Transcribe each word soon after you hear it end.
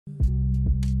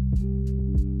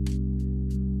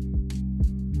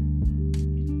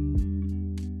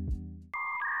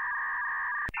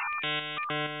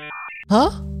Huh?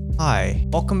 Hi,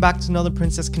 welcome back to another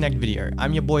Princess Connect video.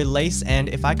 I'm your boy Lace, and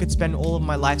if I could spend all of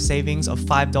my life savings of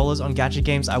 $5 on gacha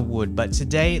games, I would. But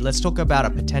today, let's talk about a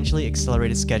potentially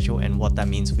accelerated schedule and what that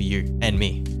means for you and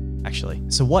me. Actually.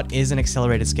 So what is an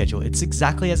accelerated schedule? It's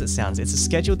exactly as it sounds. It's a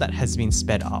schedule that has been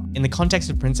sped up. In the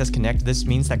context of Princess Connect, this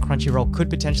means that Crunchyroll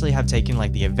could potentially have taken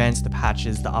like the events, the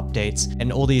patches, the updates,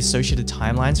 and all the associated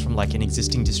timelines from like an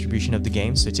existing distribution of the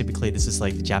game. So typically this is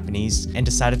like the Japanese, and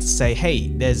decided to say, hey,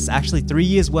 there's actually 3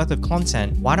 years worth of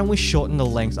content. Why don't we shorten the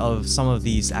length of some of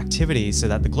these activities so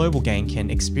that the global game can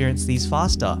experience these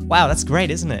faster? Wow, that's great,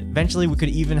 isn't it? Eventually we could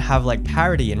even have like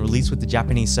parity and release with the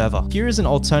Japanese server. Here is an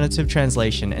alternative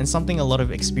translation and something a lot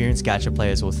of experienced gacha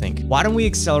players will think. Why don't we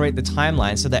accelerate the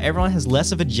timeline so that everyone has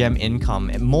less of a gem income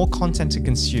and more content to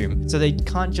consume, so they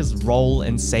can't just roll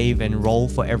and save and roll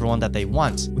for everyone that they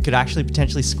want? We could actually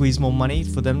potentially squeeze more money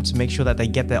for them to make sure that they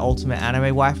get their ultimate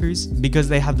anime waifus because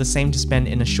they have the same to spend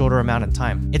in a shorter amount of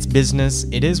time. It's business,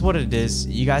 it is what it is.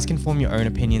 You guys can form your own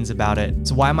opinions about it.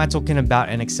 So why am I talking about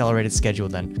an accelerated schedule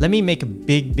then? Let me make a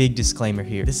big disclaimer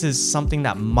here. This is something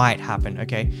that might happen,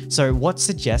 okay? So what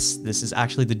suggests this is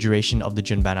actually the duration of the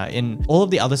June banner. In all of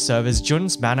the other servers,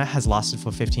 June's banner has lasted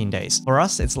for 15 days. For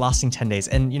us, it's lasting 10 days.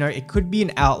 And you know, it could be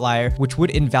an outlier, which would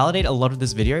invalidate a lot of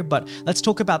this video, but let's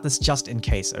talk about this just in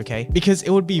case, okay? Because it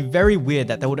would be very weird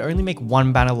that they would only make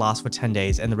one banner last for 10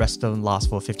 days and the rest of them last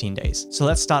for 15 days. So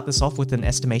let's start this off with an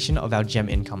estimation of our gem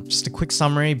income. Just a quick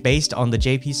summary, based on the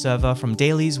JP server, from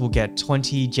dailies, we'll get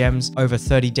 20 gems over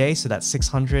 30 days, so that's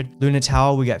 600. Lunar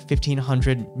Tower, we get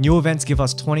 1500. New events give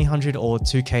us 2000 or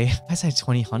 2k. I say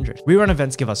 2000. Rerun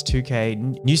events give us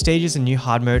 2k. New stages and new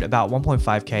hard mode about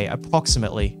 1.5k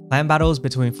approximately. Clan battles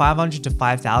between 500 to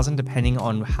 5000 depending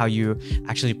on how you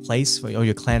actually place for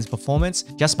your clan's performance.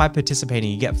 Just by participating,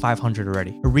 you get 500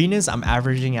 already. Arenas, I'm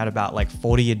averaging at about like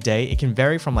 40 a day. It can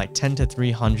vary from like 10 to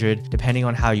 300 depending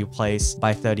on how you place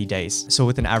by 30 days. So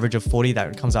with an average of 40,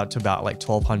 that comes out to about like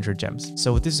 1200 gems.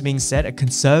 So with this being said, a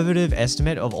conservative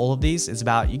estimate of all of these is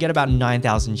about, you get about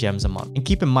 9000 gems a month. And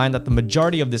keep in mind that the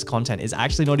majority of this content is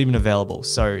actually not even available.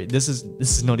 So this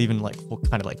is not even like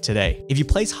kind of like today. If you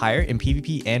place higher in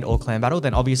PvP and or clan battle,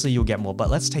 then obviously you'll get more. But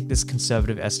let's take this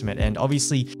conservative estimate. And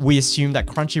obviously we assume that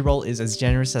Crunchyroll is as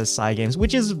generous as Cygames,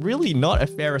 which is really not a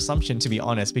fair assumption, to be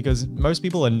honest, because most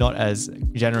people are not as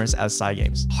generous as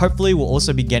Cygames. Hopefully we'll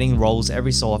also be getting rolls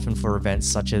every so often for events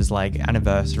such as like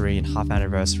anniversary and half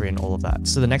anniversary and all of that.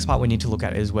 So the next part we need to look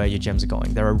at is where your gems are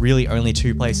going. There are really only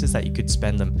two places that you could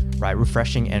spend them, right?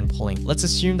 Refreshing and pulling. Let's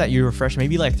assume that you refresh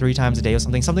maybe like 3 times a day or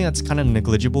something that's kind of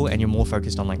negligible, and you're more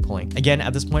focused on like pulling. Again,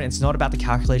 at this point, it's not about the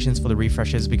calculations for the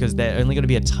refreshes because they're only going to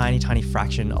be a tiny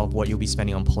fraction of what you'll be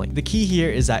spending on pulling. The key here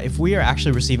is that if we are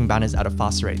actually receiving banners at a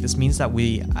faster rate, this means that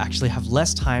we actually have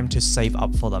less time to save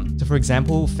up for them. So for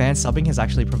example, Fan Subbing has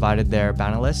actually provided their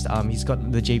banner list. He's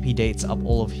got the JP dates up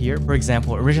all of here. For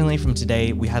example, originally from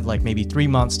today, we had like maybe 3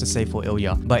 months to save for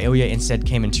Ilya, but Ilya instead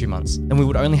came in 2 months. Then we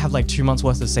would only have like 2 months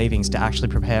worth of savings to actually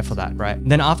prepare for that, right?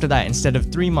 Then after that, instead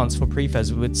of 3 months for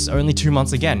pre-fez, it's only 2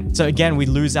 months again. So again, we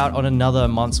lose out on another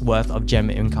month's worth of gem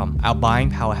income. Our buying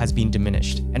power has been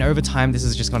diminished. And over time, this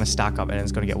is just going to stack up and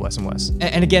it's going to get worse and worse.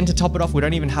 And again, to top it off, we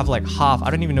don't even have like half. I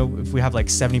don't even know if we have like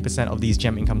 70% of these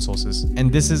gem income sources.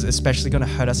 And this is especially going to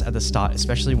hurt us at the start,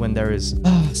 especially when there is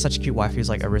such cute waifus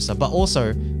like Arisa. But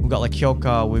also, we've got like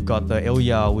Kyoka, we've got the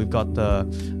Ilya, we've got the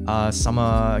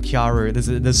Summer Kiaru.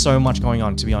 There's so much going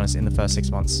on, to be honest, in the first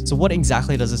 6 months. So what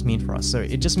exactly does this mean for us? So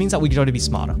it just means that we got to be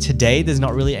smarter. Today, there's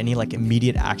not really any like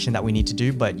immediate action that we need to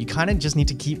do, but you kind of just need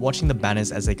to keep watching the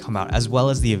banners as they come out, as well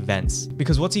as the events.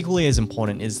 Because what's equally as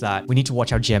important is that we need to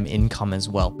watch our gem income as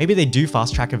well. Maybe they do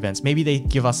fast track events. Maybe they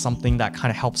give us something that kind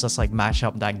of helps us like match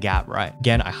up that gap, right?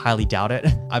 Again, I highly doubt it.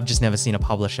 I've just never seen a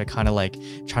publisher kind of like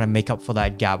try to make up for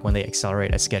that gap when they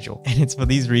accelerate a schedule. And it's for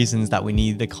these reasons that we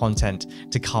need the content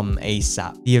to come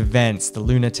ASAP. The events, the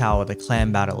Lunar Tower, the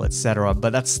clan battle, etc.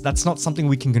 But that's not something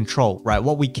we can control, right?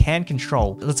 What we can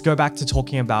control, let's go back to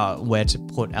talking about where to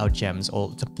put our gems,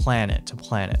 or to plan it.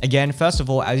 Again, first of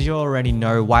all, as you already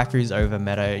know, waifus over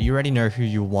meta. You already know who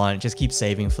you want. Just keep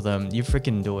saving for them. You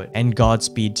freaking do it. And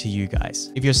Godspeed to you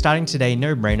guys. If you're starting today,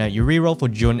 no brainer. You reroll for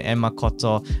Jun and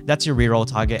Makoto. That's your reroll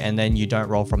target, and then you don't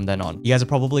roll from then on. You guys are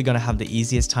probably going to have the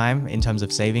easiest time in terms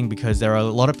of saving because there are a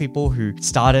lot of people who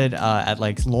started at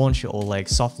like launch or like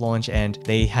soft launch, and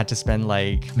they had to spend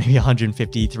like maybe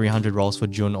 150, 300 rolls for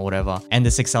Jun or whatever. And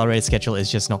this accelerated schedule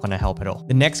is just not going to help at all.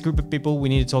 The next group of people we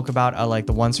need to talk about are like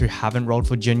the ones who haven't rolled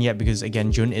for Jun yet, because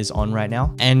again, Jun is on right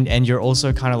now. And you're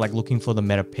also kind of like looking for the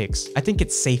meta picks. I think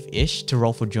it's safe-ish to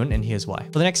roll for Jun, and here's why.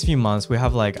 For the next few months, we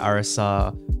have like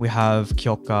Arisa, we have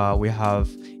Kyoka, we have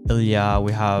Ilya,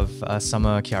 we have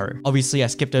Summer Kiaru. Obviously, I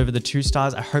skipped over the 2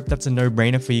 stars. I hope that's a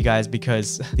no-brainer for you guys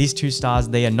because these 2 stars,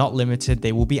 they are not limited.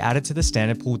 They will be added to the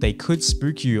standard pool. They could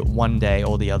spook you one day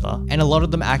or the other. And a lot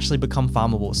of them actually become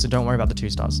farmable, so don't worry about the 2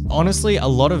 stars. Honestly, a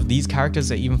lot of these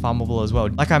characters are even farmable as well.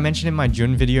 Like I mentioned in my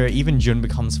Jun video, even Jun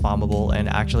becomes farmable and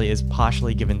actually is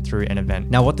partially given through an event.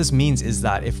 Now, what this means is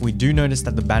that if we do notice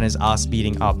that the banners are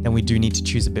speeding up, then we do need to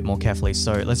choose a bit more carefully.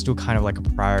 So let's do kind of like a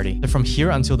priority. So from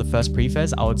here until the first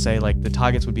pre-phase, I would say like the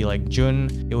targets would be like Jun,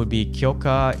 it would be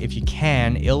Kyoka, if you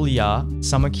can, Ilya,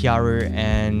 Summer Kiaru,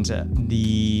 and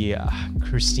the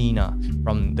Christina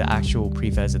from the actual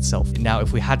pre-phase itself. Now,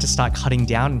 if we had to start cutting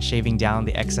down and shaving down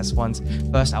the excess ones,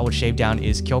 first I would shave down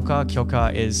is Kyoka.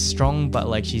 Kyoka is strong, but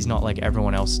like she's not like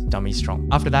everyone else dummy strong.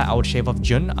 After that, I would shave off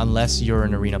Jun unless you're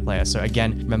an arena player. So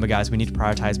again, remember guys, we need to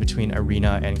prioritize between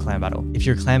arena and clan battle. If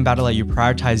you're a clan battler, you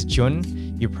prioritize Jun,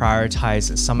 you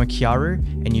prioritize Summer Kiaru,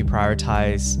 and you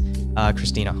prioritize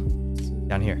Christina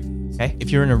down here. Okay.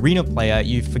 If you're an arena player,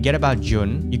 you forget about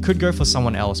Jun. You could go for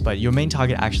someone else, but your main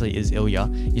target actually is Ilya.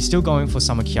 You're still going for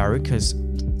Summer Kiaru because,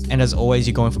 and as always,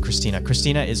 you're going for Christina.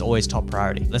 Christina is always top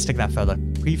priority. Let's take that further.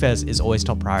 Pre-phase is always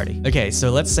top priority. Okay,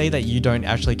 so let's say that you don't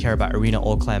actually care about arena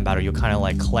or clan battle. You're kind of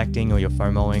like collecting or you're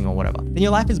FOMOing or whatever. Then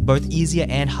your life is both easier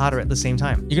and harder at the same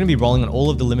time. You're going to be rolling on all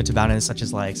of the limited banners such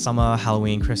as like summer,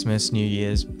 Halloween, Christmas, New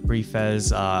Year's,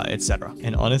 pre-phase, etc.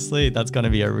 And honestly, that's going to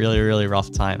be a really, really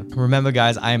rough time. Remember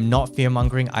guys, I am not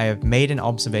fear-mongering. I have made an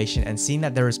observation and seen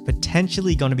that there is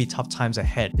potentially going to be tough times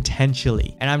ahead.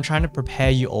 Potentially. And I'm trying to prepare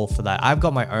you all for that. I've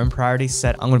got my own priorities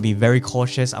set. I'm going to be very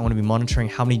cautious. I'm going to be monitoring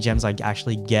how many gems I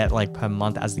actually get like per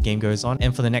month as the game goes on.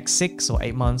 And for the next 6 or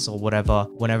 8 months or whatever,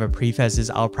 whenever pre-phase is,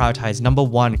 I'll prioritize number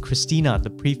 1, Christina, the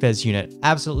pre-phase unit.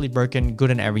 Absolutely broken, good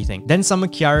and everything. Then Summer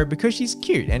Kiaru because she's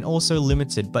cute and also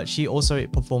limited, but she also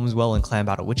performs well in clan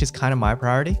battle, which is kind of my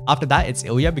priority. After that, it's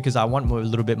Ilya because I want a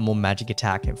little bit more magic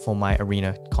attack for my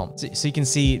arena comp. So you can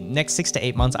see next 6 to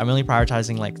 8 months, I'm really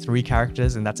prioritizing like 3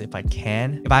 characters and that's if I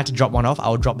can. If I had to drop one off, I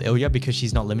would drop Ilya because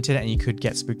she's not limited and you could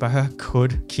get spooked by her.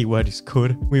 Could, keyword is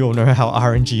could. We all know how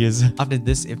RNG is. After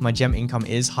this, if my gem income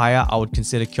is higher, I would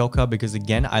consider Kyoka because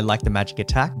again, I like the magic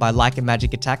attack. By like a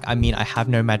magic attack, I mean I have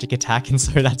no magic attack and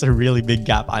so that's a really big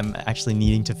gap I'm actually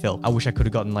needing to fill. I wish I could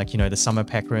have gotten like, you know, the Summer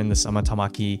Pekrin, the Summer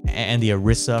Tamaki, and the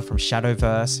Orisa from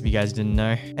Shadowverse, if you guys didn't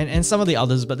know. And some of the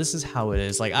others, but this is how it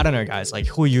is. Like, I don't know guys, like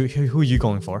who are you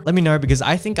going for? Let me know because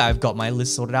I think I've got my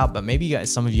list sorted out, but maybe you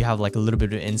guys, some of you have like a little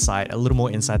bit of insight, a little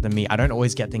more insight than me. I don't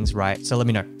always get things right, so let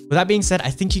me know. With that being said, I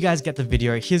think you guys get the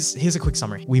video. Here's a quick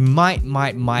summary. We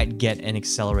might get an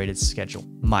accelerated schedule.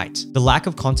 Might. The lack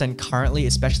of content currently,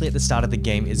 especially at the start of the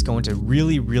game, is going to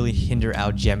really hinder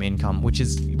our gem income, which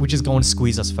is going to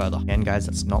squeeze us further. And guys,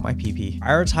 that's not my PP.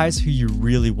 Prioritize who you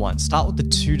really want. Start with the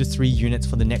 2 to 3 units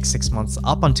for the next 6 months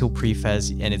up until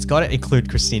pre-phase, and it's got to include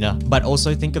Christina, but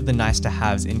also think of the nice to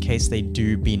haves in case they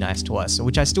do be nice to us,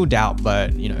 which I still doubt,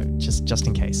 but you know, just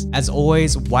in case. As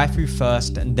always, waifu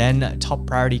first, and then top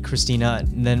priority Christina,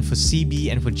 and then for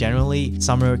CB and for generally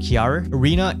Summer Kiaru.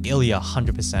 Arena, Ilya,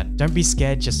 100%. Don't be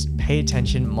scared, just pay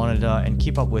attention, monitor, and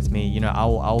keep up with me. You know,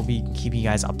 I'll be keeping you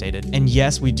guys updated. And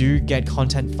yes, we do get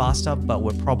content faster, but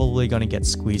we're probably gonna get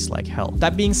squeezed like hell.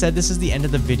 That being said, this is the end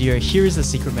of the video. Here is the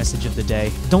secret message of the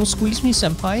day. Don't squeeze me,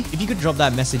 senpai. If you could drop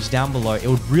that message down below, it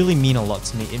would really mean a lot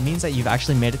to me. It means that you've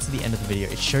actually made it to the end of the video.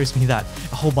 It shows me that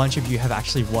a whole bunch of you have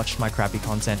actually watched my crappy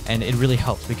content, and it really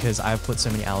helps because I've put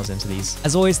so many hours into these.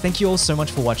 As always, thank you all so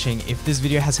much for watching. If this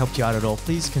video has helped you out at all,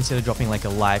 please consider dropping like a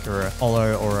like or a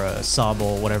follow or a sub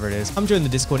or whatever it is. Come join the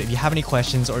Discord if you have any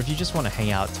questions or if you just want to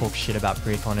hang out, talk shit about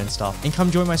Priconne and stuff. And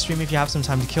come join my stream if you have some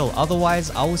time to kill.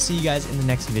 Otherwise, I will see you guys in the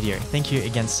next video. Thank you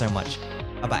again so much.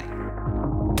 Bye-bye.